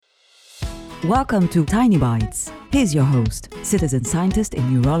Welcome to Tiny Bites. Here's your host, citizen scientist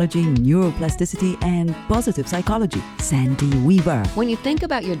in neurology, neuroplasticity, and positive psychology, Sandy Weaver. When you think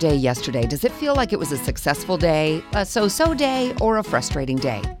about your day yesterday, does it feel like it was a successful day, a so-so day, or a frustrating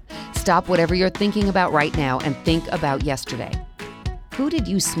day? Stop whatever you're thinking about right now and think about yesterday. Who did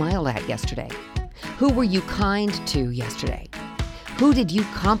you smile at yesterday? Who were you kind to yesterday? Who did you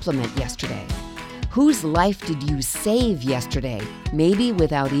compliment yesterday? Whose life did you save yesterday, maybe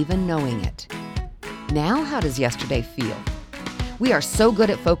without even knowing it? Now, how does yesterday feel? We are so good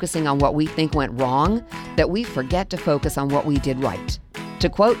at focusing on what we think went wrong that we forget to focus on what we did right. To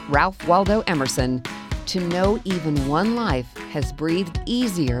quote Ralph Waldo Emerson, "To know even one life has breathed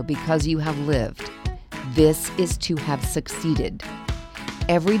easier because you have lived. This is to have succeeded."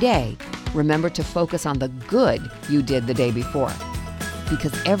 Every day, remember to focus on the good you did the day before,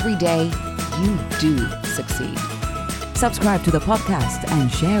 because every day you do succeed. Subscribe to the podcast and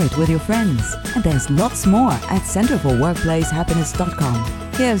share it with your friends. And there's lots more at centerforworkplacehappiness.com.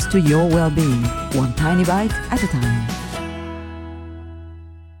 Here's to your well-being, one tiny bite at a time.